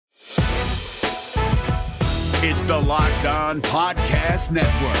It's the Locked On Podcast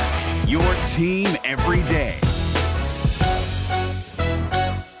Network, your team every day.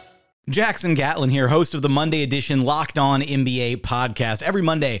 Jackson Gatlin here, host of the Monday edition Locked On NBA podcast. Every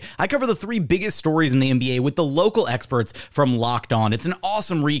Monday, I cover the three biggest stories in the NBA with the local experts from Locked On. It's an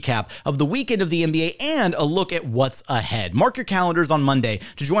awesome recap of the weekend of the NBA and a look at what's ahead. Mark your calendars on Monday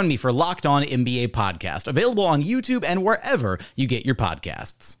to join me for Locked On NBA podcast, available on YouTube and wherever you get your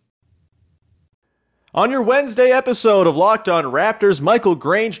podcasts. On your Wednesday episode of Locked On Raptors, Michael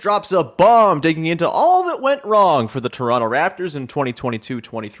Grange drops a bomb digging into all that went wrong for the Toronto Raptors in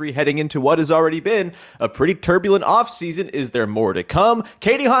 2022-23, heading into what has already been a pretty turbulent offseason. Is there more to come?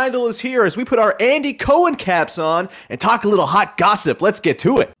 Katie Heindl is here as we put our Andy Cohen caps on and talk a little hot gossip. Let's get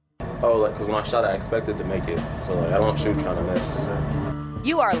to it. Because when I shot, I expected to make it. So, I don't shoot trying to miss.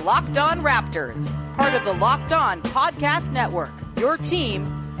 You are Locked On Raptors, part of the Locked On Podcast Network, your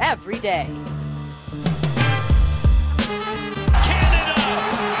team every day.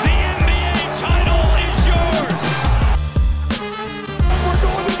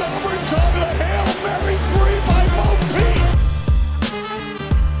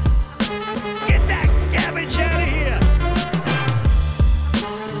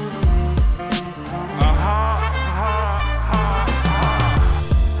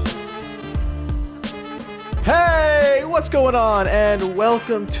 What's going on, and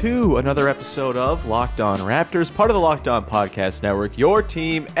welcome to another episode of Locked On Raptors, part of the Locked On Podcast Network, your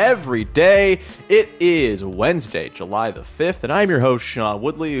team every day. It is Wednesday, July the 5th, and I'm your host, Sean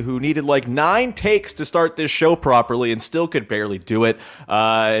Woodley, who needed like 9 takes to start this show properly and still could barely do it.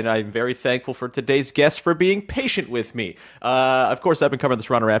 And I'm very thankful for today's guest for being patient with me. Of course, I've been covering the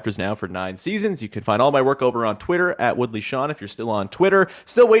Toronto Raptors now for 9 seasons. You can find all my work over on Twitter, at WoodleySean, if you're still on Twitter.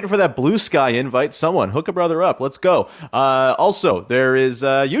 Still waiting for that blue sky invite. Someone, hook a brother up. Let's go. Also, there is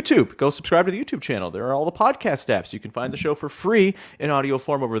YouTube. Go subscribe to the YouTube channel. There are all the podcast apps. You can find the show for free in audio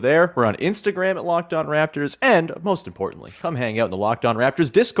form over there. We're on Instagram at Locked On Raptors. And most importantly, come hang out in the Locked On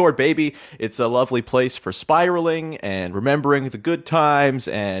Raptors Discord, baby. It's a lovely place for spiraling and remembering the good times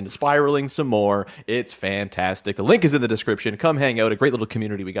and spiraling some more. It's fantastic. The link is in the description. Come hang out. A great little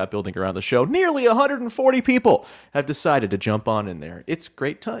community we got building around the show. Nearly 140 people have decided to jump on in there. It's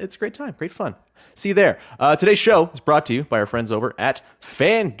great time. It's a great time. Great fun. See you there. Today's show is brought to you by our friends over at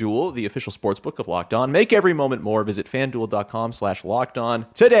FanDuel, the official sportsbook of Locked On. Make every moment more. Visit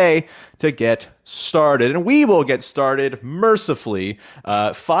FanDuel.com/LockedOn today to get started. And we will get started mercifully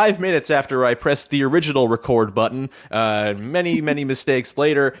 5 minutes after I pressed the original record button. Many mistakes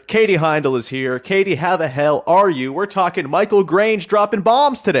later. Katie Heindl is here. Katie, how the hell are you? We're talking Michael Grange dropping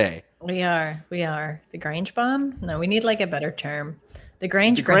bombs today. We are. The Grange bomb? No, we need like a better term. The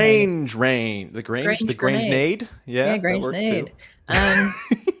Grange nade. The Grange-nade? Yeah, Grange-nade. I'm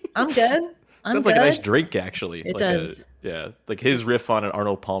good. Sounds like a nice drink, actually. It does. Like his riff on an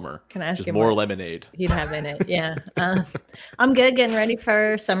Arnold Palmer. Can I ask just him more what lemonade he'd have in it? Yeah. I'm good, getting ready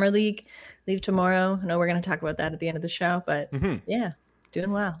for Summer League. Leave tomorrow. I know we're going to talk about that at the end of the show, but yeah,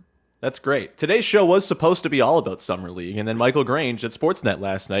 doing well. That's great. Today's show was supposed to be all about Summer League, and then Michael Grange at Sportsnet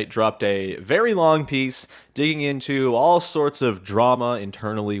last night dropped a very long piece digging into all sorts of drama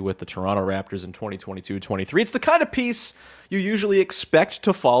internally with the Toronto Raptors in 2022-23. It's the kind of piece you usually expect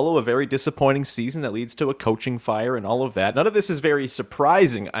to follow a very disappointing season that leads to a coaching fire and all of that. None of this is very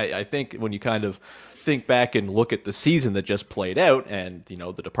surprising, I think, when you kind of think back and look at the season that just played out and,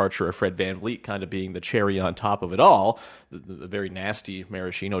 the departure of Fred VanVleet kind of being the cherry on top of it all, the very nasty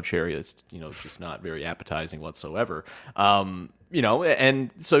maraschino cherry that's, just not very appetizing whatsoever.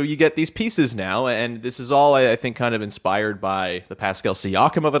 And so you get these pieces now, and this is all, I think, kind of inspired by the Pascal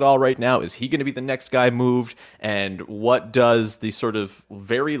Siakam of it all right now. Is he going to be the next guy moved? And what does the sort of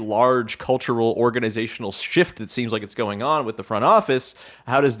very large cultural organizational shift that seems like it's going on with the front office,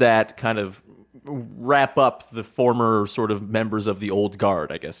 how does that kind of wrap up the former sort of members of the old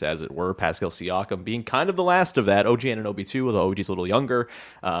guard, I guess, as it were, Pascal Siakam being kind of the last of that, OG Anunoby too, although OG's a little younger,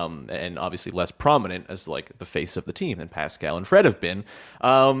 and obviously less prominent as like the face of the team than Pascal and Fred have been.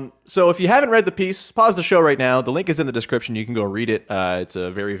 So if you haven't read the piece, pause the show right now. The link is in the description. You can go read it. It's a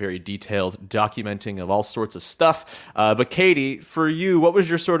very, very detailed documenting of all sorts of stuff. But Katie, for you, what was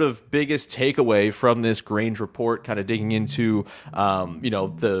your sort of biggest takeaway from this Grange report, kind of digging into,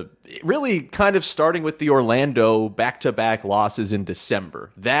 the really kind kind of starting with the Orlando back-to-back losses in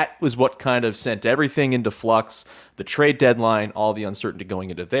December. That was what kind of sent everything into flux. The trade deadline, all the uncertainty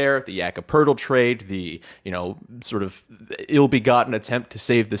going into there, the Jakob trade, the, sort of ill-begotten attempt to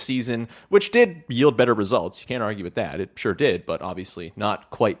save the season, which did yield better results. You can't argue with that. It sure did, but obviously not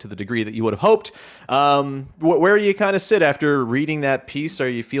quite to the degree that you would have hoped. Where do you kind of sit after reading that piece? Are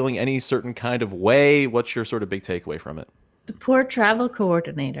you feeling any certain kind of way? What's your sort of big takeaway from it? The poor travel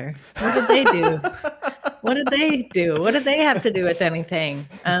coordinator. What did they do? What did they do? What did they have to do with anything?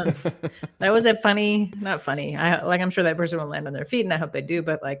 That was not funny. I'm sure that person will land on their feet, and I hope they do,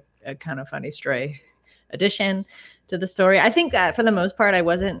 but like a kind of funny stray addition to the story. I think for the most part, I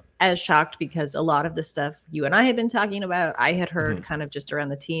wasn't as shocked because a lot of the stuff you and I had been talking about, I had heard kind of just around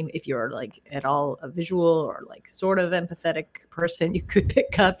the team. If you're like at all a visual or like sort of empathetic person, you could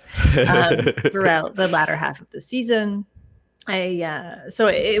pick up throughout the latter half of the season. So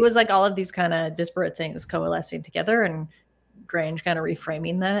it was like all of these kind of disparate things coalescing together, and Grange kind of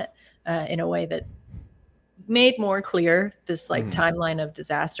reframing that in a way that made more clear this like timeline of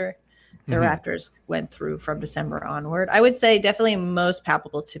disaster the Raptors went through from December onward. I would say definitely most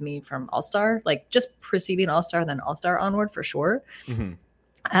palpable to me from All-Star, like just preceding All-Star, then All-Star onward for sure.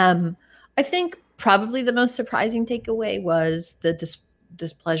 I think probably the most surprising takeaway was the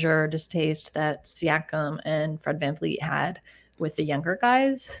displeasure, distaste that Siakam and Fred VanVleet had with the younger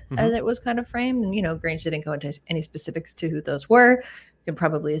guys, as it was kind of framed. And, Grange didn't go into any specifics to who those were. You can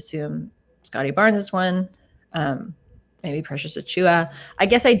probably assume Scotty Barnes is one, maybe Precious Achiuwa. I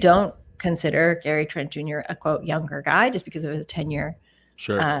guess I don't consider Gary Trent Jr. a, quote, younger guy just because of his tenure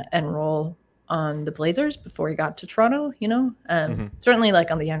and role on the Blazers before he got to Toronto, certainly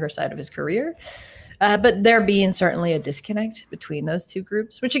like on the younger side of his career. But there being certainly a disconnect between those two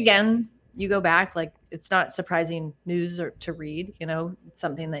groups, which again, you go back, like it's not surprising news or to read, it's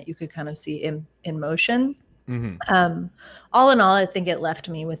something that you could kind of see in motion. All in all, I think it left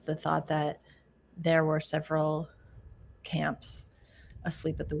me with the thought that there were several camps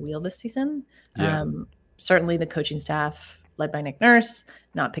asleep at the wheel this season. Certainly the coaching staff led by Nick Nurse,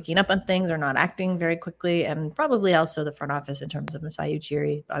 not picking up on things or not acting very quickly, and probably also the front office in terms of Masai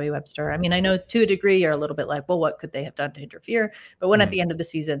Ujiri, Bobby Webster. I mean, I know to a degree you're a little bit like, well, what could they have done to interfere? But when at the end of the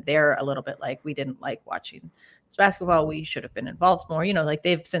season, they're a little bit like, we didn't like watching this basketball. We should have been involved more. Like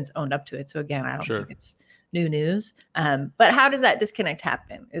they've since owned up to it. So again, I don't think it's new news. But how does that disconnect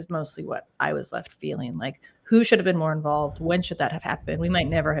happen is mostly what I was left feeling like. Who should have been more involved? When should that have happened? We might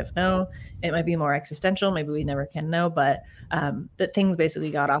never have known. It might be more existential. Maybe we never can know. But that things basically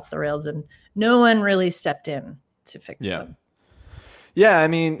got off the rails and no one really stepped in to fix them. Yeah, I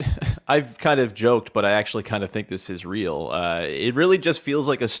mean, I've kind of joked, but I actually kind of think this is real. It really just feels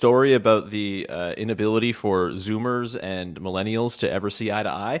like a story about the inability for Zoomers and millennials to ever see eye to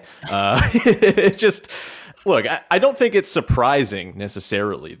eye. It just... Look, I don't think it's surprising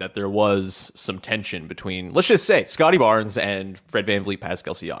necessarily that there was some tension between, let's just say, Scotty Barnes and Fred VanVleet,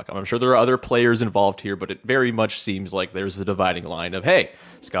 Pascal Siakam. I'm sure there are other players involved here, but it very much seems like there's the dividing line of, hey,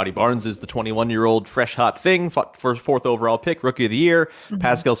 Scotty Barnes is the 21-year-old fresh hot thing for 4th overall pick, rookie of the year.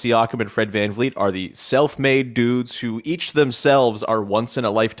 Pascal Siakam and Fred VanVleet are the self-made dudes who each themselves are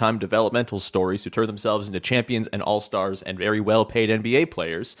once-in-a-lifetime developmental stories who turn themselves into champions and all-stars and very well-paid NBA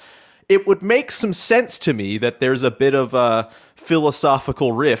players. It would make some sense to me that there's a bit of a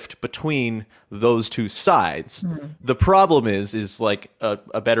philosophical rift between those two sides. The problem is like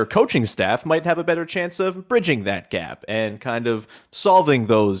a better coaching staff might have a better chance of bridging that gap and kind of solving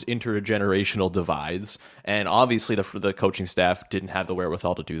those intergenerational divides. And obviously the coaching staff didn't have the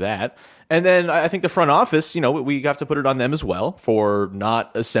wherewithal to do that. And then I think the front office, we have to put it on them as well for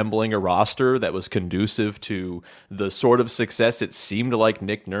not assembling a roster that was conducive to the sort of success it seemed like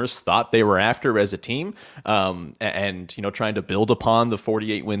Nick Nurse thought they were after as a team. And trying to build upon the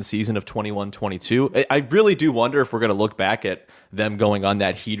 48-win season of 21-22. I really do wonder if we're going to look back at them going on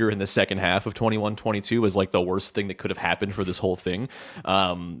that heater in the second half of 21-22 as like the worst thing that could have happened for this whole thing.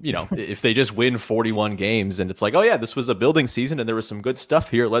 If they just win 41 games and it's like, oh yeah, this was a building season and there was some good stuff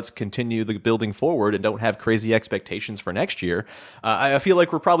here. Let's continue the building forward and don't have crazy expectations for next year. I feel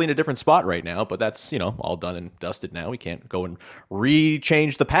like we're probably in a different spot right now, but that's, all done and dusted now. We can't go and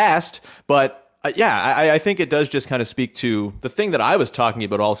re-change the past, but I think it does just kind of speak to the thing that I was talking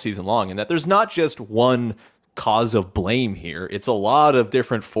about all season long, and that there's not just one cause of blame here. It's a lot of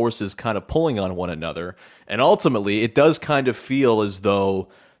different forces kind of pulling on one another. And ultimately, it does kind of feel as though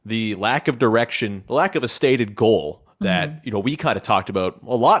the lack of direction, the lack of a stated goal that, we kind of talked about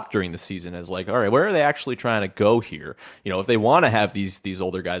a lot during the season as like, all right, where are they actually trying to go here? If they want to have these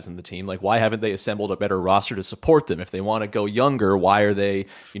older guys in the team, like why haven't they assembled a better roster to support them? If they want to go younger, why are they,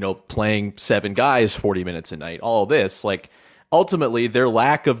 playing 7 guys 40 minutes a night? All this, like, ultimately, their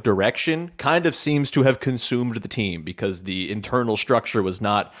lack of direction kind of seems to have consumed the team because the internal structure was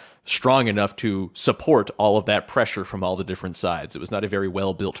not strong enough to support all of that pressure from all the different sides. It was not a very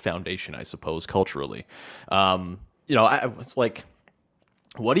well-built foundation, I suppose, culturally.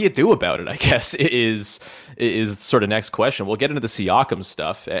 What do you do about it, I guess, is sort of next question. We'll get into the Siakam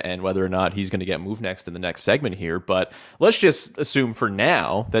stuff and whether or not he's going to get moved next in the next segment here. But let's just assume for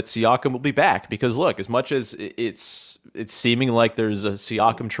now that Siakam will be back. Because, look, as much as it's seeming like there's a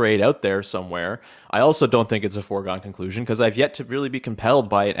Siakam trade out there somewhere, I also don't think it's a foregone conclusion because I've yet to really be compelled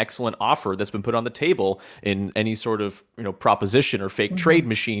by an excellent offer that's been put on the table in any sort of proposition or fake trade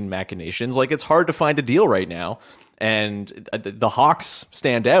machine machinations. Like, it's hard to find a deal right now. And the Hawks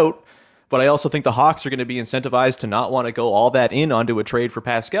stand out, but I also think the Hawks are going to be incentivized to not want to go all that in onto a trade for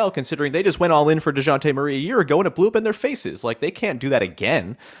Pascal, considering they just went all in for DeJounte Murray a year ago and it blew up in their faces. Like, they can't do that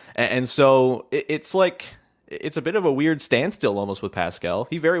again. And so it's like, it's a bit of a weird standstill almost with Pascal.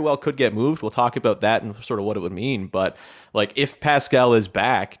 He very well could get moved. We'll talk about that and sort of what it would mean. But like, if Pascal is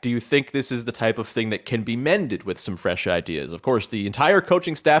back, do you think this is the type of thing that can be mended with some fresh ideas? Of course, the entire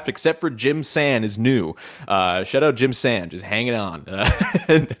coaching staff, except for Jim Sand, is new. Shout out Jim Sand, just hanging on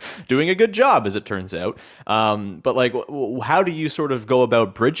and doing a good job, as it turns out. But like, how do you sort of go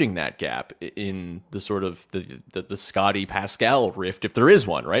about bridging that gap in the sort of the Scotty Pascal rift, if there is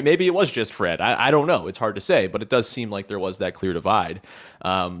one, right? Maybe it was just Fred. I don't know. It's hard to say, but it does seem like there was that clear divide.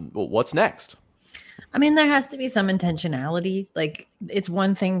 What's next? I mean, there has to be some intentionality. Like, it's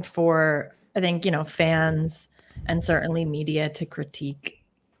one thing for, I think, fans and certainly media to critique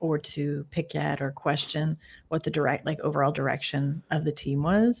or to pick at or question what the overall direction of the team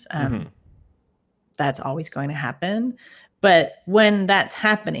was. That's always going to happen. But when that's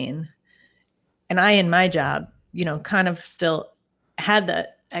happening, and I, in my job, kind of still had the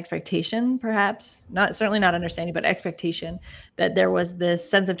expectation, perhaps certainly not understanding, but expectation that there was this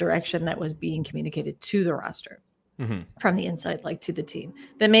sense of direction that was being communicated to the roster from the inside, like to the team,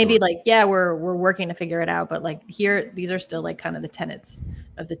 that maybe we're working to figure it out, but like here, these are still like kind of the tenets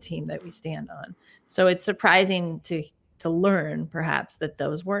of the team that we stand on. So it's surprising to learn perhaps that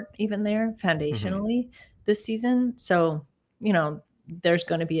those weren't even there foundationally this season. So, there's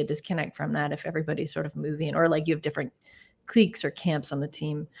going to be a disconnect from that if everybody's sort of moving, or like you have different cliques or camps on the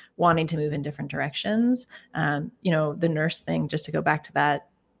team wanting to move in different directions. The Nurse thing, just to go back to that,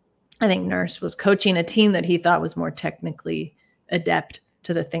 I think Nurse was coaching a team that he thought was more technically adept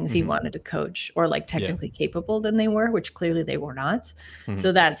to the things he wanted to coach, or like technically capable than they were, which clearly they were not.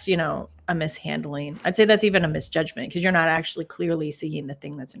 So that's, a mishandling. I'd say that's even a misjudgment because you're not actually clearly seeing the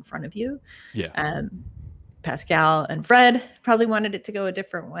thing that's in front of you. Pascal and Fred probably wanted it to go a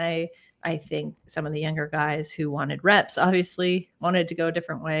different way. I think some of the younger guys who wanted reps obviously wanted to go a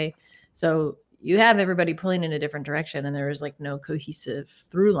different way. So you have everybody pulling in a different direction and there is like no cohesive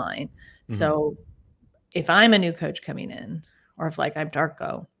through line. So if I'm a new coach coming in, or if like I'm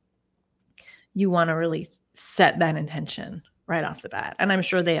Darko, you want to really set that intention right off the bat. And I'm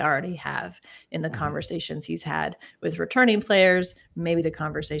sure they already have in the conversations he's had with returning players, maybe the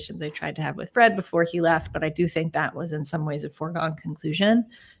conversations they tried to have with Fred before he left. But I do think that was in some ways a foregone conclusion.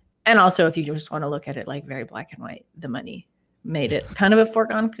 And also, if you just want to look at it like very black and white, the money made it kind of a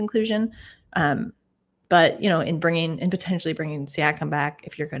foregone conclusion. But, in potentially bringing Siakam back,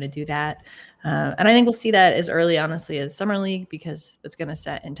 if you're going to do that. And I think we'll see that as early, honestly, as Summer League, because it's going to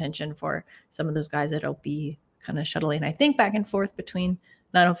set intention for some of those guys that'll be kind of shuttling, I think, back and forth between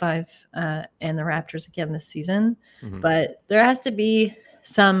 905 and the Raptors again this season. But there has to be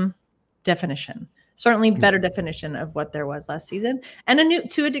some definition. Certainly better definition of what there was last season, and a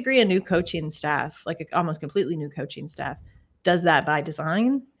new coaching staff, like almost completely new coaching staff, does that by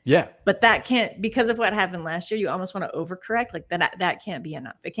design. Yeah. But that can't, because of what happened last year, you almost want to overcorrect. Like that can't be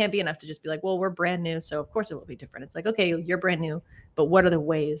enough. It can't be enough to just be like, well, we're brand new, so of course it will be different. It's like, okay, you're brand new, but what are the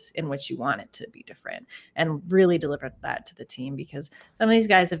ways in which you want it to be different? And really deliver that to the team, because some of these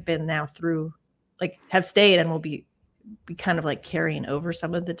guys have been now through, like have stayed and will be kind of like carrying over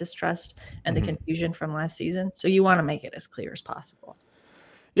some of the distrust and the confusion from last season. So you want to make it as clear as possible.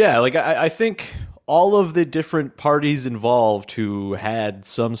 Yeah, like I think all of the different parties involved who had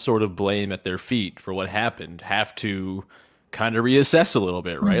some sort of blame at their feet for what happened have to kind of reassess a little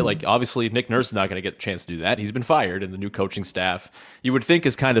bit, right? Like obviously Nick Nurse is not going to get the chance to do that. He's been fired, and the new coaching staff, you would think,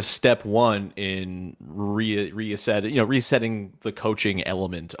 is kind of step one in resetting the coaching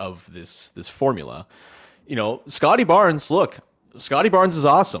element of this formula. Scotty Barnes, look, Scotty Barnes is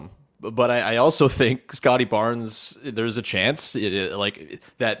awesome. But I also think Scotty Barnes, there's a chance I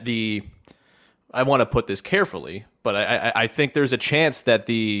want to put this carefully, but I think there's a chance that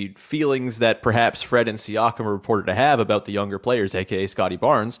the feelings that perhaps Fred and Siakam are reported to have about the younger players, aka Scotty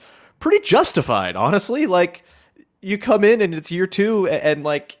Barnes, pretty justified, honestly. Like, you come in and it's year 2, and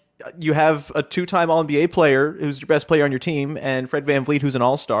like, you have a 2-time All-NBA player who's your best player on your team, and Fred VanVleet, who's an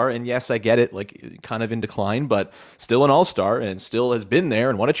all-star. And yes, I get it, like, kind of in decline, but still an all-star and still has been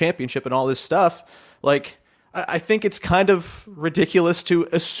there and won a championship and all this stuff. Like, I think it's kind of ridiculous to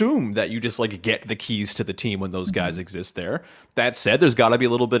assume that you just like get the keys to the team when those guys exist there. That said, there's got to be a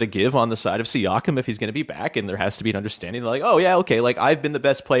little bit of give on the side of Siakam if he's going to be back, and there has to be an understanding like, oh yeah, okay, like I've been the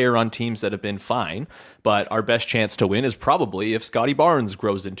best player on teams that have been fine, but our best chance to win is probably if Scotty Barnes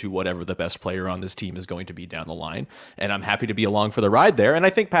grows into whatever the best player on this team is going to be down the line, and I'm happy to be along for the ride there. And I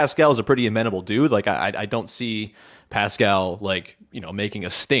think Pascal's a pretty amenable dude. Like I don't see Pascal making a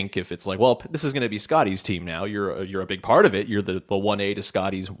stink if it's like, well, this is going to be Scotty's team now. You're a big part of it. You're the 1A to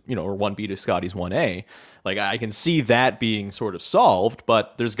Scotty's, or 1B to Scotty's 1A. Like, I can see that being sort of solved,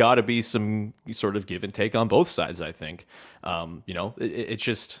 but there's got to be some sort of give and take on both sides, I think.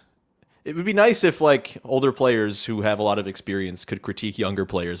 It would be nice if like older players who have a lot of experience could critique younger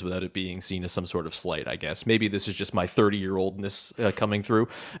players without it being seen as some sort of slight, I guess. Maybe this is just my 30-year-oldness coming through.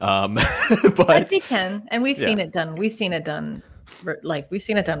 But you can, and we've seen it done. We've seen it done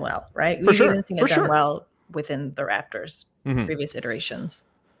well, right? For We've sure. even seen it done well within the Raptors, previous iterations.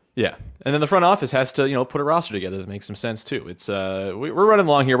 Yeah. And then the front office has to, put a roster together that makes some sense too. It's we're running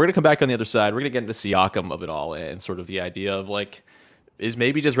along here. We're going to come back on the other side. We're going to get into Siakam of it all and sort of the idea of like, is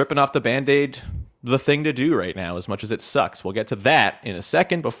maybe just ripping off the Band-Aid the thing to do right now, as much as it sucks. We'll get to that in a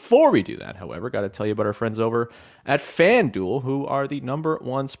second. Before we do that, however, got to tell you about our friends over at FanDuel, who are the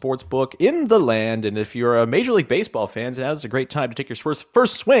 #1 sports book in the land. And if you're a Major League Baseball fan, now's a great time to take your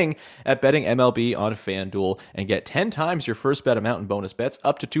first swing at betting MLB on FanDuel and get 10 times your first bet amount in bonus bets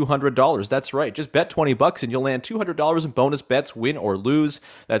up to $200. That's right. Just bet $20 and you'll land $200 in bonus bets, win or lose.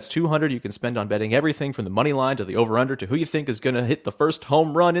 That's $200 you can spend on betting everything from the money line to the over-under to who you think is going to hit the first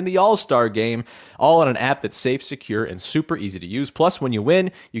home run in the All-Star game, all on an app that's safe, secure, and super easy to use. Plus, when you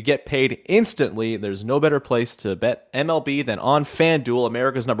win, you get paid instantly. There's no better place to bet MLB than on FanDuel,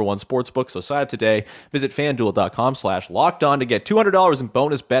 America's #1 sportsbook. So sign up today. Visit FanDuel.com/lockedon to get $200 in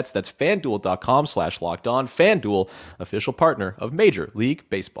bonus bets. That's FanDuel.com/lockedon. FanDuel, official partner of Major League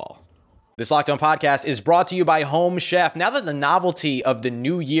Baseball. This Locked On podcast is brought to you by Home Chef. Now that the novelty of the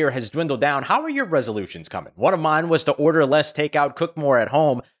new year has dwindled down, how are your resolutions coming? One of mine was to order less takeout, cook more at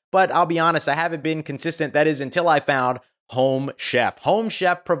home. But I'll be honest, I haven't been consistent. That is until I found Home Chef. Home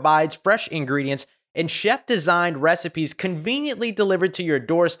Chef provides fresh ingredients and chef-designed recipes conveniently delivered to your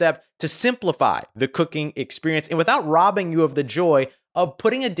doorstep to simplify the cooking experience and without robbing you of the joy of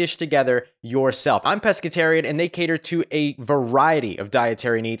putting a dish together yourself. I'm pescatarian and they cater to a variety of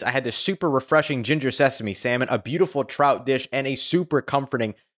dietary needs. I had this super refreshing ginger sesame salmon, a beautiful trout dish, and a super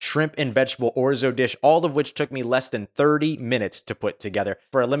comforting shrimp and vegetable orzo dish, all of which took me less than 30 minutes to put together.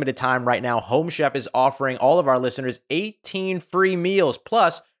 For a limited time right now, Home Chef is offering all of our listeners 18 free meals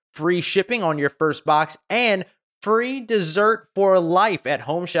plus free shipping on your first box and free dessert for life at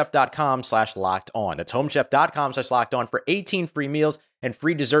homechef.com/lockedon. That's homechef.com/lockedon for 18 free meals and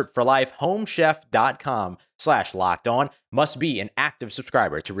free dessert for life. Homechef.com/lockedon. Must be an active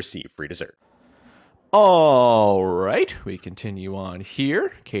subscriber to receive free dessert. All right, we continue on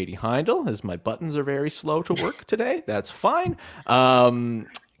here. Katie Heindl, as my buttons are very slow to work today. That's fine.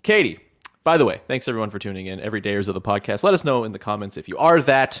 Katie, by the way, thanks everyone for tuning in every day of the podcast. Let us know in the comments if you are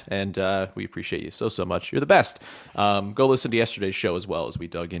that, and we appreciate you so much. You're the best. Go listen to yesterday's show as well, as we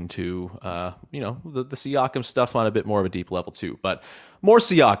dug into the Siakam stuff on a bit more of a deep level too. But more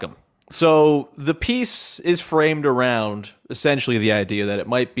Siakam. So the piece is framed around essentially the idea that it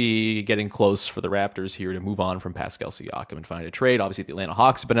might be getting close for the Raptors here to move on from Pascal Siakam and find a trade. Obviously, the Atlanta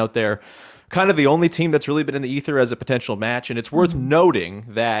Hawks have been out there, kind of the only team that's really been in the ether as a potential match. And it's worth noting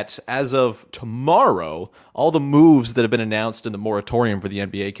that as of tomorrow, all the moves that have been announced in the moratorium for the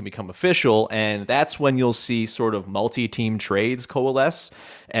NBA can become official. And that's when you'll see sort of multi-team trades coalesce.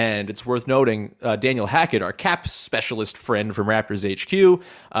 And it's worth noting, Daniel Hackett, our cap specialist friend from Raptors HQ,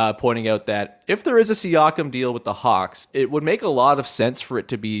 pointing out that if there is a Siakam deal with the Hawks, it would make a lot of sense for it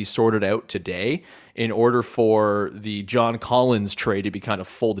to be sorted out today in order for the John Collins trade to be kind of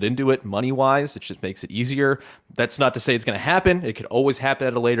folded into it money-wise. It just makes it easier. That's not to say it's going to happen. It could always happen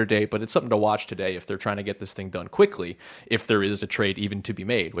at a later date, but it's something to watch today if they're trying to get this thing done quickly, if there is a trade even to be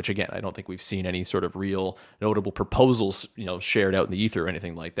made, which again, I don't think we've seen any sort of real notable proposals, shared out in the ether or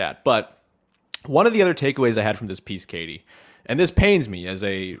anything like that. But one of the other takeaways I had from this piece, Katie, and this pains me as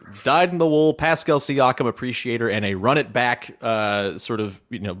a dyed-in-the-wool Pascal Siakam appreciator and a run it back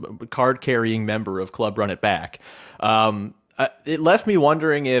card carrying member of Club Run It Back. It left me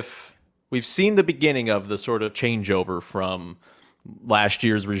wondering if we've seen the beginning of the sort of changeover from last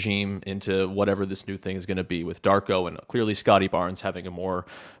year's regime into whatever this new thing is going to be, with Darko and clearly Scotty Barnes having a more,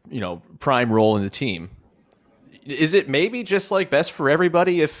 prime role in the team. Is it maybe just like best for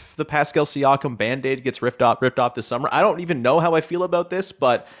everybody if the Pascal Siakam Band-Aid gets ripped off this summer? I don't even know how I feel about this,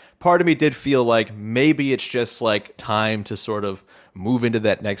 but part of me did feel like maybe it's just like time to sort of move into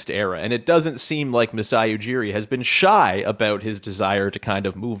that next era. And it doesn't seem like Masai Ujiri has been shy about his desire to kind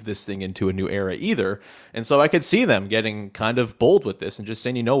of move this thing into a new era either. And so I could see them getting kind of bold with this and just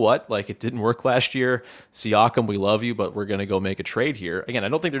saying, you know what, like it didn't work last year. Siakam, we love you, but we're going to go make a trade here. Again, I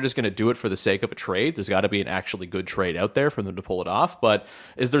don't think they're just going to do it for the sake of a trade. There's got to be an actually good trade out there for them to pull it off. But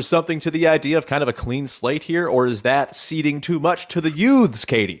is there something to the idea of kind of a clean slate here, or is that ceding too much to the youths,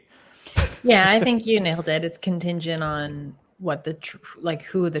 Katie? Yeah, I think you nailed it. It's contingent on what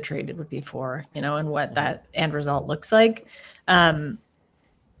who the trade would be for, and what that end result looks like. It's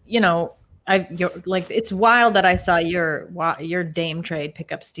wild that I saw your Dame trade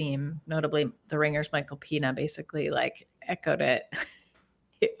pick up steam. Notably, the Ringers' Michael Pina basically echoed it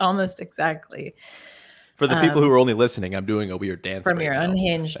almost exactly. For the people who are only listening, I'm doing a weird dance from right your now.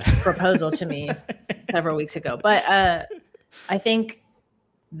 unhinged proposal to me several weeks ago. But I think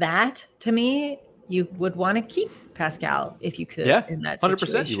that, to me, you would want to keep Pascal if you could in that 100%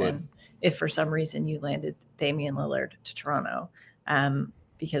 situation. you would. If for some reason you landed Damian Lillard to Toronto,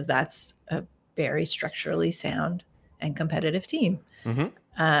 because that's a very structurally sound and competitive team.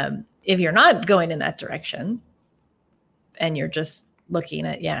 Mm-hmm. If you're not going in that direction and you're just looking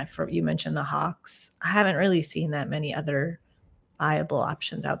at, you mentioned the Hawks, I haven't really seen that many other viable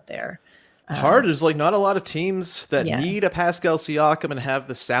options out there. It's hard. There's not a lot of teams that need a Pascal Siakam and have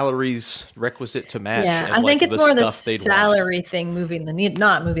the salaries requisite to match. Yeah, and I think it's more the salary want. thing moving the needle,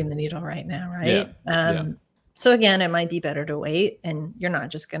 not moving the needle right now, right? So again, it might be better to wait, and you're not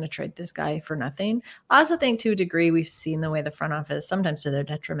just going to trade this guy for nothing. I also think to a degree we've seen the way the front office, sometimes to their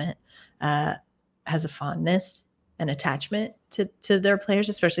detriment, has a fondness and attachment to their players,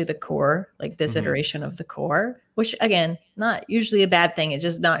 especially the core, like this iteration of the core, which again, not usually a bad thing. It's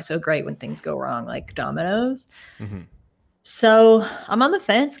just not so great when things go wrong, like dominoes. Mm-hmm. So I'm on the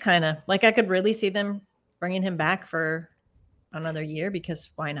fence, kind of. Like I could really see them bringing him back for another year, because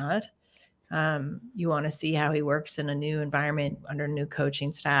why not? You want to see how he works in a new environment under new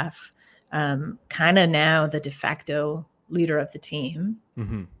coaching staff. Kind of now the de facto leader of the team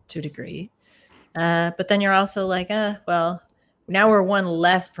to a degree. But then you're also like, well, now we're one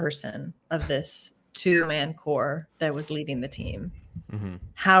less person of this 2-man core that was leading the team. Mm-hmm.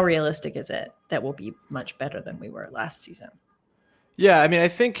 How realistic is it that we'll be much better than we were last season? Yeah, I mean, I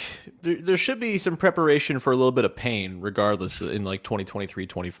think there should be some preparation for a little bit of pain regardless in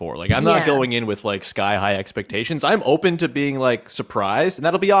 2023-24. Like I'm not going in with sky high expectations. I'm open to being surprised, and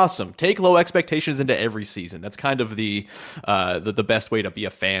that'll be awesome. Take low expectations into every season. That's kind of the best way to be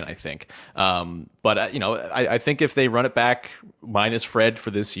a fan, I think. But I think if they run it back minus Fred for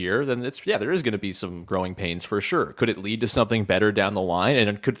this year, then there is going to be some growing pains for sure. Could it lead to something better down the line?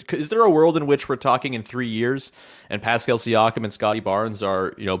 And is there a world in which we're talking in 3 years and Pascal Siakam and Scotty Barnes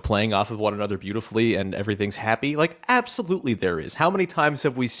are, playing off of one another beautifully and everything's happy? Absolutely there is. How many times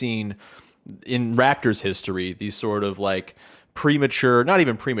have we seen in Raptors history these sort of premature, not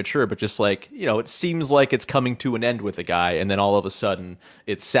even premature, but just it seems like it's coming to an end with a guy, and then all of a sudden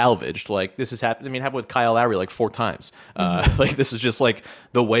it's salvaged. This has happened. I mean, it happened with Kyle Lowry 4 times. This is just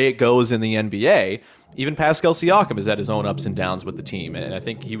the way it goes in the NBA. Even Pascal Siakam has had his own ups and downs with the team, and I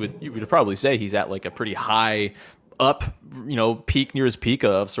think you would probably say he's at a pretty high up, peak near his peak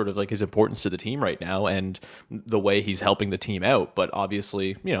of sort of his importance to the team right now and the way he's helping the team out. But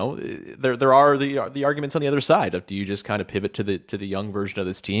obviously, there are the arguments on the other side of, do you just kind of pivot to the young version of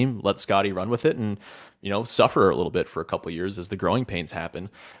this team, let Scotty run with it and, suffer a little bit for a couple of years as the growing pains happen?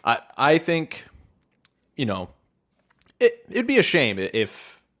 I think, it'd be a shame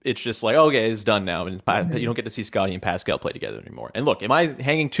if it's just okay, it's done now, and you don't get to see Scotty and Pascal play together anymore. And look, am I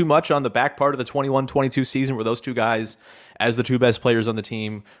hanging too much on the back part of the 21-22 season where those two guys as the two best players on the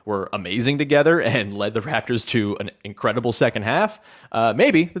team were amazing together and led the Raptors to an incredible second half.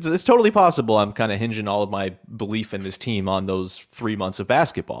 Maybe. It's totally possible. I'm kind of hinging all of my belief in this team on those 3 months of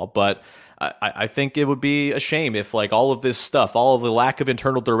basketball. But I think it would be a shame if like all of this stuff, all of the lack of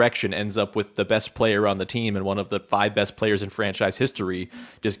internal direction ends up with the best player on the team and one of the 5 best players in franchise history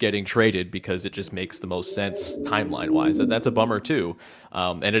just getting traded because it just makes the most sense timeline wise. That's a bummer too.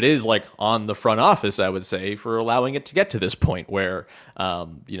 And it is like on the front office, I would say, for allowing it to get to this point where,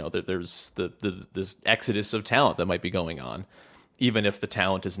 there's this exodus of talent that might be going on, even if the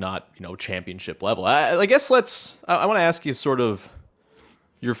talent is not, championship level. I guess I want to ask you sort of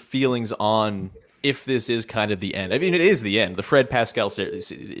your feelings on if this is kind of the end. I mean, it is the end. The Fred Pascal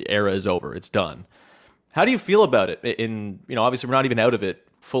era is over. It's done. How do you feel about it? Obviously we're not even out of it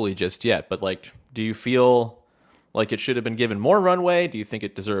fully just yet, but like, do you feel like it should have been given more runway? Do you think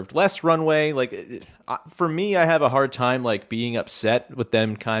it deserved less runway? Like, for me, I have a hard time like being upset with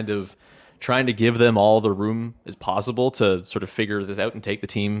them kind of trying to give them all the room as possible to sort of figure this out and take the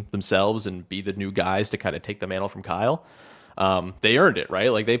team themselves and be the new guys to kind of take the mantle from Kyle. They earned it,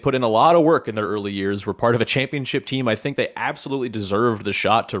 right? Like they put in a lot of work in their early years, were part of a championship team. I think they absolutely deserved the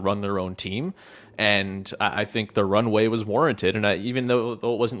shot to run their own team. And I think the runway was warranted. And even though it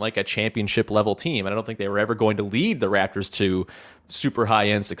wasn't like a championship level team, and I don't think they were ever going to lead the Raptors to super high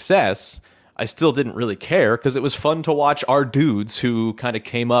end success, I still didn't really care because it was fun to watch our dudes who kind of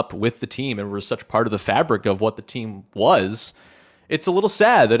came up with the team and were such part of the fabric of what the team was. It's a little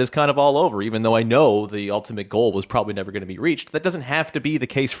sad that it's kind of all over, even though I know the ultimate goal was probably never going to be reached. That doesn't have to be the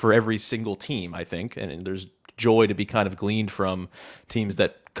case for every single team, I think. And there's joy to be kind of gleaned from teams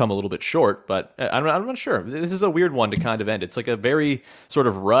that come a little bit short. But I'm not sure. This is a weird one to kind of end. It's like a very sort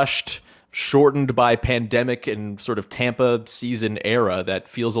of rushed, shortened by pandemic and sort of Tampa season era that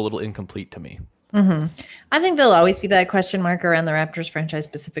feels a little incomplete to me. Mm-hmm. I think there'll always be that question mark around the Raptors franchise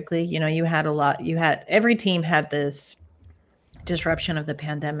specifically. Every team had this disruption of the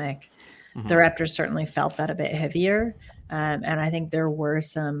pandemic. Mm-hmm. The Raptors certainly felt that a bit heavier. And I think there were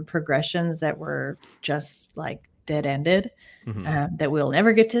some progressions that were just like dead-ended, mm-hmm. That we'll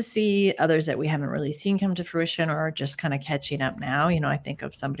never get to see, others that we haven't really seen come to fruition or are just kind of catching up now. I think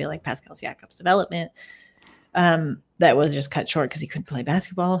of somebody like Pascal Siakam's development that was just cut short because he couldn't play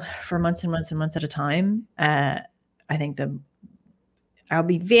basketball for months and months and months at a time. I think I'll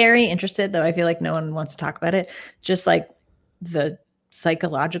be very interested, though I feel like no one wants to talk about it, just like the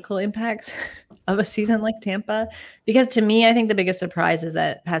psychological impacts of a season like Tampa. Because to me, I think the biggest surprise is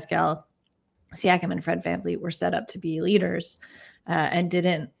that Pascal Siakam and Fred VanVleet were set up to be leaders and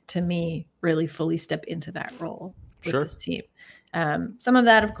didn't, to me, really fully step into that role with this team. Some of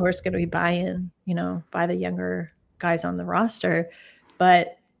that, of course, going to be buy-in, by the younger guys on the roster.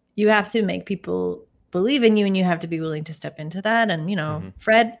 But you have to make people believe in you and you have to be willing to step into that. And, mm-hmm.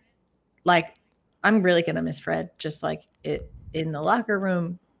 Fred, like, I'm really going to miss Fred, just like it in the locker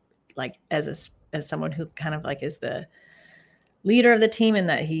room, like as someone who kind of like is the leader of the team and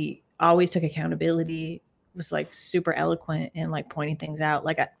that he always took accountability, was like super eloquent and like pointing things out.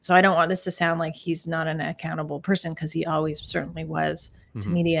 So I don't want this to sound like he's not an accountable person because he always certainly was to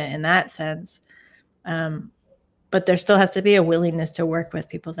Mm-hmm. media in that sense. But there still has to be a willingness to work with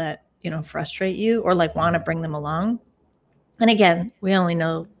people that, frustrate you or like want to bring them along. And again, we only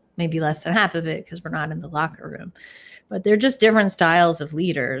know maybe less than half of it because we're not in the locker room, but they're just different styles of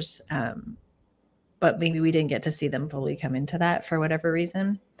leaders. But maybe we didn't get to see them fully come into that for whatever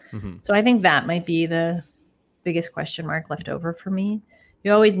reason. Mm-hmm. So I think that might be the biggest question mark left over for me.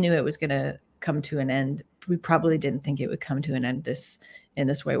 You always knew it was going to come to an end. We probably didn't think it would come to an end in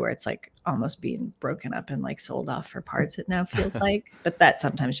this way where it's like almost being broken up and like sold off for parts. It now feels like, but that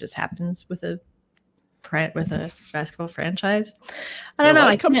sometimes just happens with a basketball franchise. I don't know.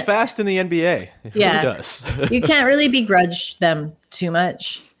 It comes fast in the NBA. It really does. You can't really begrudge them too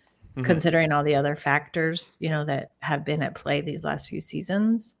much, mm-hmm. considering all the other factors, that have been at play these last few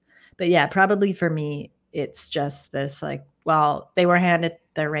seasons. But yeah, probably for me, it's just this like, well, they were handed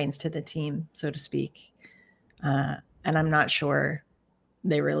their reins to the team, so to speak. And I'm not sure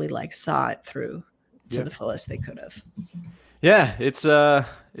they really like saw it through to the fullest they could have. Yeah, it's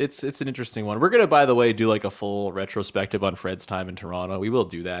an interesting one. We're going to, by the way, do like a full retrospective on Fred's time in Toronto. We will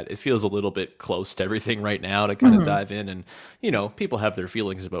do that. It feels a little bit close to everything right now to kind of dive in. And, people have their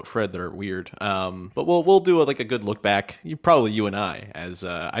feelings about Fred that are weird. But we'll do a good look back. You and I, as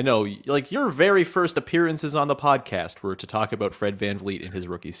I know, like your very first appearances on the podcast were to talk about Fred VanVleet in his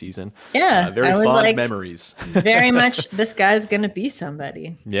rookie season. Yeah. Very fond memories. Very much, this guy's going to be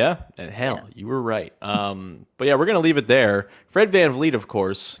somebody. Yeah. And hell, you were right. But yeah, we're going to leave it there. Fred VanVleet, of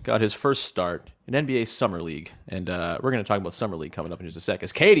course, got his first start an NBA Summer League. And we're going to talk about Summer League coming up in just a sec.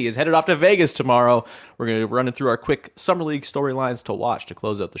 As Katie is headed off to Vegas tomorrow, we're going to be running through our quick Summer League storylines to watch to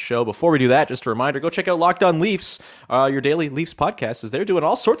close out the show. Before we do that, just a reminder, go check out Locked On Leafs, your daily Leafs podcast, as they're doing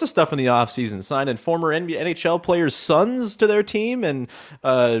all sorts of stuff in the offseason, signing former NHL players' sons to their team and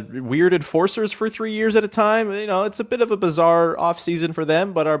weird enforcers for 3 years at a time. You know, it's a bit of a bizarre offseason for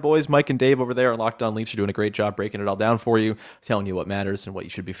them, but our boys Mike and Dave over there on Locked On Leafs are doing a great job breaking it all down for you, telling you what matters and what you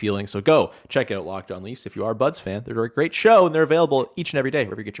should be feeling. So go check out Locked On Leafs if you are a Buds fan. They're a great show, and they're available each and every day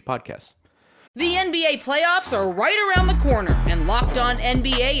wherever you get your podcasts. The NBA playoffs are right around the corner, and Locked On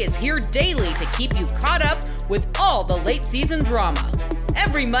NBA is here daily to keep you caught up with all the late season drama.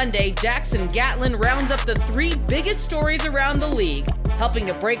 Every Monday, Jackson Gatlin rounds up the 3 biggest stories around the league, helping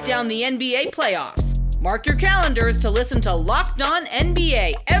to break down the NBA playoffs. Mark your calendars to listen to Locked On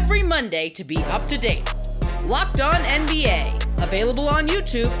NBA every Monday to be up to date. Locked On NBA, available on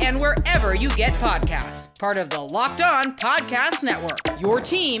YouTube and wherever you get podcasts. Part of the Locked On Podcast Network, your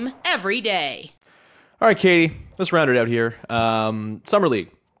team every day. All right, Katie, let's round it out here. Summer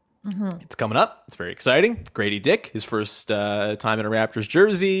League. It's coming up. It's very exciting. Grady Dick, his first time in a Raptors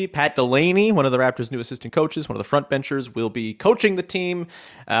jersey. Pat Delaney, one of the Raptors' new assistant coaches, one of the front benchers, will be coaching the team.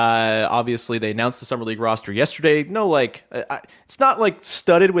 Obviously, they announced the Summer League roster yesterday. No, it's not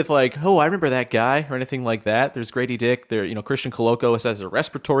studded with oh, I remember that guy or anything like that. There's Grady Dick. There, Christian Coloco has a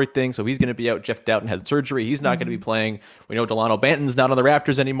respiratory thing, so he's going to be out. Jeff Doughton had surgery. He's not going to be playing. We know Delano Banton's not on the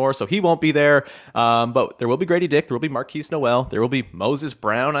Raptors anymore, so he won't be there. But there will be Grady Dick. There will be Marquise Noel. There will be Moses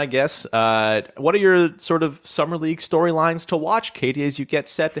Brown, I guess. What are your sort of Summer League storylines to watch, Katie, as you get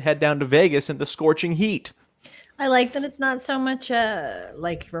set to head down to Vegas in the scorching heat? I like that it's not so much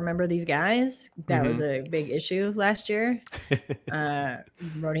remember these guys. That was a big issue last year.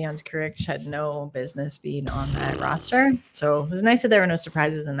 Rodion Kuruc had no business being on that roster. So it was nice that there were no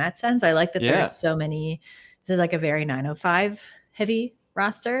surprises in that sense. I like that there's so many. This is a very 905 heavy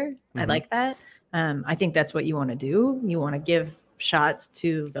roster. I like that. I think that's what you want to do. You want to give shots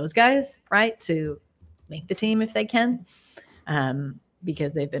to those guys, right, to make the team if they can,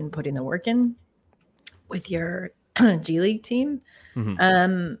 because they've been putting the work in with your G League team.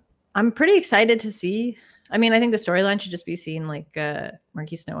 I'm pretty excited to see. I mean, I think the storyline should just be seeing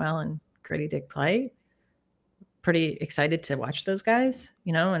Marquise Noel and Grady Dick play. Pretty excited to watch those guys,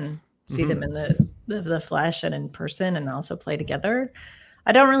 and see them in the flesh and in person, and also play together.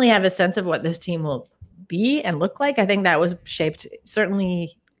 I don't really have a sense of what this team will be and look like. I think that was shaped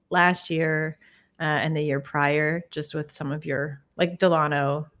certainly last year and the year prior, just with some of your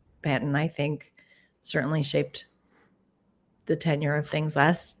Delano, Banton, I think certainly shaped the tenure of things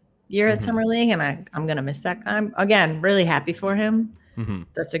last year at Summer League. And I'm going to miss that. I'm, again, really happy for him.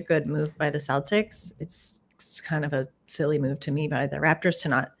 That's a good move by the Celtics. It's kind of a silly move to me by the Raptors to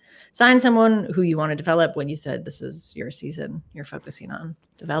not sign someone who you want to develop when you said this is your season. You're focusing on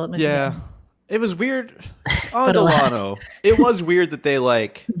development. Yeah. Again. It was weird on Delano. It was weird that they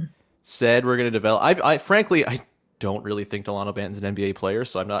said we're going to develop. I frankly don't really think Delano Banton's an NBA player,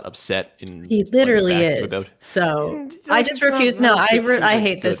 so I'm not upset. He literally is. So I just refuse. No, I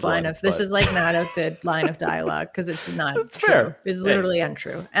hate this line of. This is not a good line of dialogue because it's not true. Fair. It's literally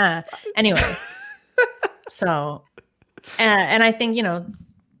untrue. Anyway, so and I think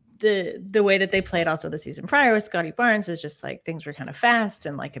the way that they played also the season prior with Scotty Barnes is just things were kind of fast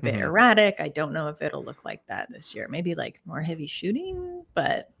and a bit erratic. I don't know if it'll look like that this year. Maybe more heavy shooting,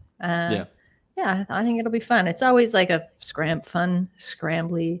 but yeah, I think it'll be fun. It's always a fun,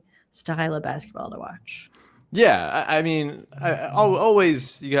 scrambly style of basketball to watch. Yeah, I mean,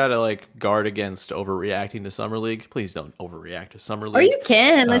 always you gotta guard against overreacting to Summer League. Please don't overreact to Summer League. Or you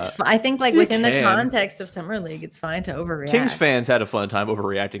can. I think within the context of Summer League, it's fine to overreact. Kings fans had a fun time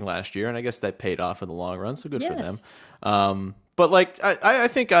overreacting last year, and I guess that paid off in the long run. So good for them. But I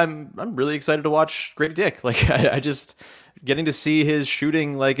think I'm really excited to watch Grady Dick. I just getting to see his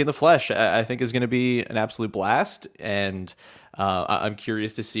shooting in the flesh, I think is going to be an absolute blast. And I'm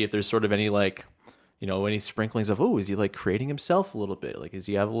curious to see if there's sort of any any sprinklings of, is he creating himself a little bit? Does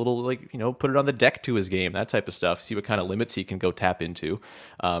he have a little put it on the deck to his game, that type of stuff, see what kind of limits he can go tap into.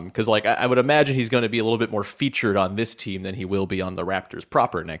 Because I would imagine he's going to be a little bit more featured on this team than he will be on the Raptors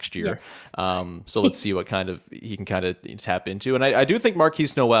proper next year. Yes. So let's see what he can tap into. And I do think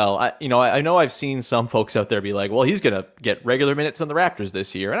Marquise Noel, I know I've seen some folks out there be well, he's going to get regular minutes on the Raptors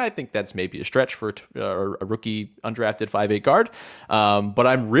this year. And I think that's maybe a stretch for a rookie undrafted 5'8" guard. But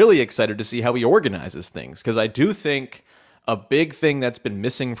I'm really excited to see how he organizes things, because I do think a big thing that's been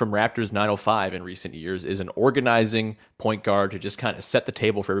missing from Raptors 905 in recent years is an organizing point guard to just kind of set the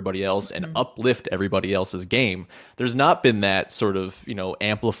table for everybody else and uplift everybody else's game. There's not been that sort of,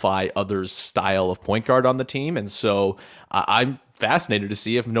 amplify others style of point guard on the team. And so I'm fascinated to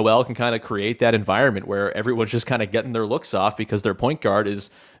see if Noel can kind of create that environment where everyone's just kind of getting their looks off because their point guard is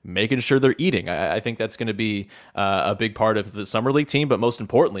making sure they're eating. I think that's going to be a big part of the Summer League team, but most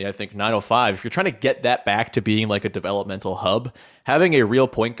importantly, I think 905, if you're trying to get that back to being like a developmental hub, having a real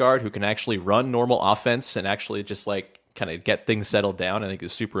point guard who can actually run normal offense and actually just like kind of get things settled down, I think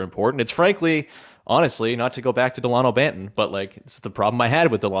is super important. It's frankly, honestly, not to go back to Delano Banton, but like it's the problem I had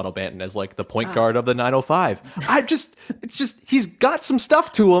with Delano Banton as like the point guard of the 905. He's got some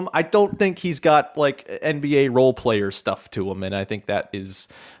stuff to him. I don't think he's got like NBA role player stuff to him, and I think that is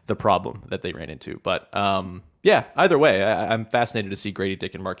the problem that they ran into. But yeah, either way, I'm fascinated to see Grady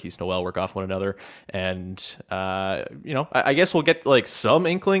Dick and Marquise Noel work off one another. And, I guess we'll get like some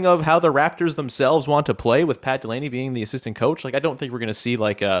inkling of how the Raptors themselves want to play with Pat Delaney being the assistant coach. Like, I don't think we're going to see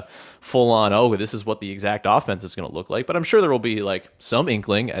like a full on, this is what the exact offense is going to look like. But I'm sure there will be like some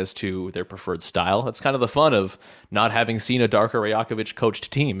inkling as to their preferred style. That's kind of the fun of not having seen a Darko Rajakovic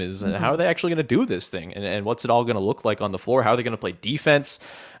coached team is how are they actually going to do this thing? And what's it all going to look like on the floor? How are they going to play defense?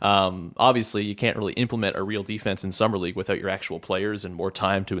 Obviously, you can't really implement a real defense in Summer League without your actual players and more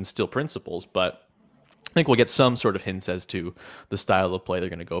time to instill principles, but I think we'll get some sort of hints as to the style of play they're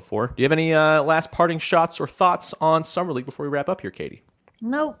going to go for. Do you have any last parting shots or thoughts on Summer League before we wrap up here, Katie?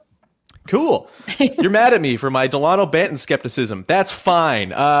 Nope. Cool. You're mad at me for my Delano Banton skepticism. That's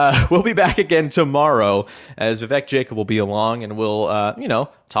fine. We'll be back again tomorrow as Vivek Jacob will be along, and we'll,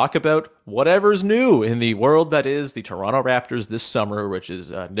 talk about whatever's new in the world that is the Toronto Raptors this summer, which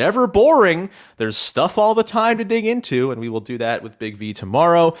is never boring. There's stuff all the time to dig into, and we will do that with Big V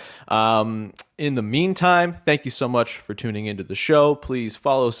tomorrow. In the meantime, thank you so much for tuning into the show. Please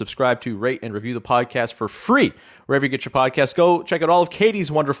follow, subscribe to, rate, and review the podcast for free wherever you get your podcasts. Go check out all of Katie's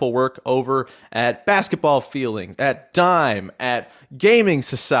wonderful work over at Basketball Feelings, at Dime, at Gaming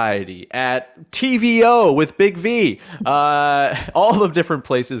Society, at TVO with Big V, all the different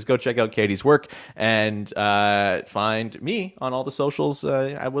places. Go check out Katie's work and find me on all the socials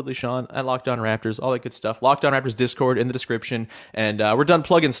at Woodley Sean, at Locked On Raptors, all that good stuff. Locked On Raptors Discord in the description. And we're done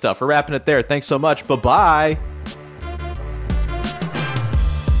plugging stuff. We're wrapping it there. Thanks so much. Bye-bye.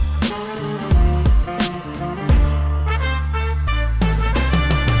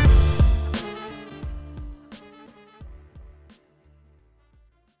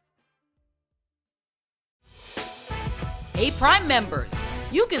 Hey, Prime members,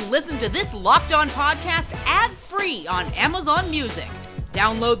 you can listen to this Locked On podcast ad-free on Amazon Music.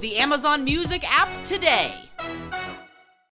 Download the Amazon Music app today.